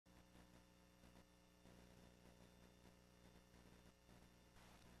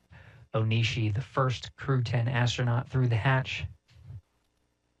Onishi, the first Crew 10 astronaut through the hatch,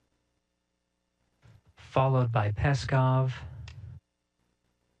 followed by Peskov,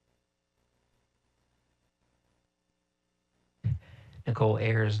 Nicole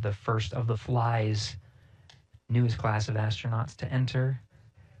Ayers, the first of the Fly's newest class of astronauts to enter,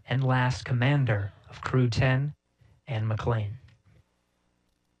 and last, commander of Crew 10, Anne McLean.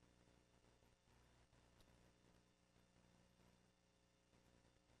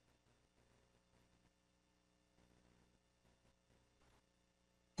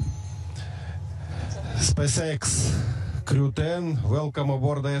 SpaceX Crew 10, welcome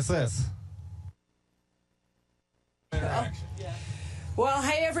aboard the ISS. Well,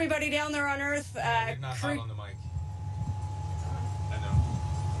 hey everybody down there on Earth. You're not hot on the mic. I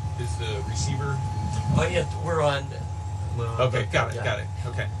know. Is the receiver? Oh yeah, we're on. Well, okay, got it.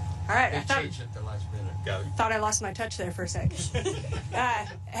 Okay. All right, They changed at the last minute. Got it. Thought I lost my touch there for a sec.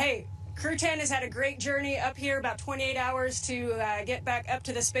 Hey, Crew 10 has had a great journey up here, about 28 hours to get back up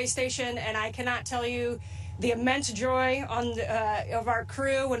to the space station, and I cannot tell you the immense joy of our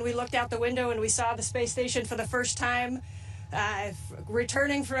crew when we looked out the window and we saw the space station for the first time.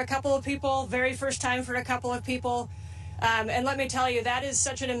 Returning for a couple of people, very first time for a couple of people. And let me tell you, that is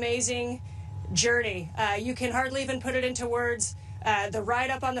such an amazing journey. You can hardly even put it into words. The ride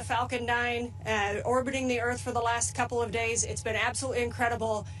up on the Falcon 9, orbiting the Earth for the last couple of days, it's been absolutely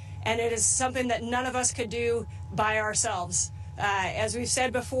incredible. And it is something that none of us could do by ourselves. As we've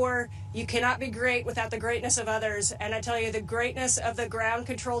said before, you cannot be great without the greatness of others. And I tell you, the greatness of the ground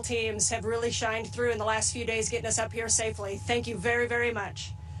control teams have really shined through in the last few days, getting us up here safely. Thank you very, very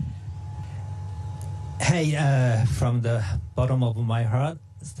much. Hey, from the bottom of my heart,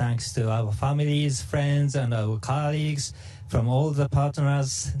 thanks to our families, friends, and our colleagues from all the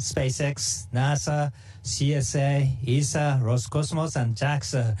partners, SpaceX, NASA, CSA, ESA, Roscosmos, and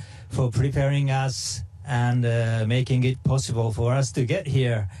JAXA for preparing us and making it possible for us to get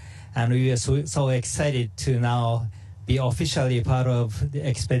here. And we are so excited to now be officially part of the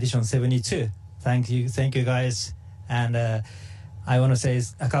Expedition 72. Thank you guys. And I want to say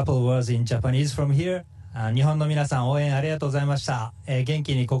a couple of words in Japanese from here. 日本の皆さん応援ありがとうございました。元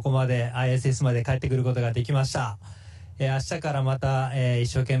気にここまで ISS まで帰ってくることができました。明日からまた、一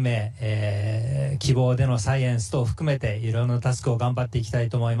生懸命、希望でのサイエンス等を含めていろんなタスクを頑張っていきたい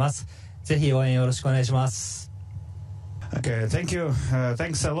と思います。ぜひ応援よろしくお願いします。Okay, thank you.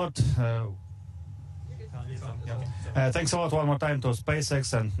 Thanks a lot. Thanks a lot one more time to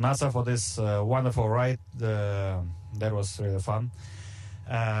SpaceX and NASA for this wonderful ride. That was really fun.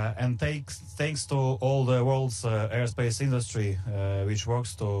 And thanks to all the world's aerospace industry, which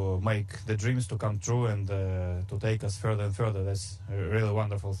works to make the dreams to come true and to take us further and further. That's really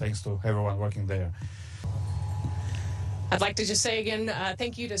wonderful. Thanks to everyone working there. I'd like to just say again,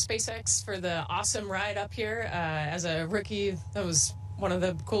 thank you to SpaceX for the awesome ride up here. As a rookie, that was one of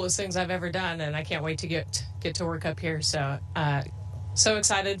the coolest things I've ever done, and I can't wait to get to work up here. So, so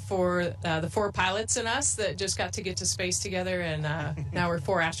excited for the 4 pilots and us that just got to get to space together, and now we're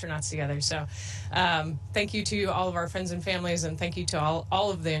 4 astronauts together. So, thank you to all of our friends and families, and thank you to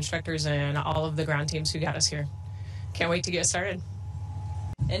all of the instructors and all of the ground teams who got us here. Can't wait to get started.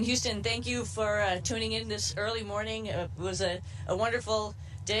 And Houston, thank you for tuning in this early morning. It was a wonderful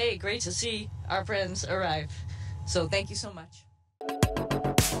day. Great to see our friends arrive. So thank you so much.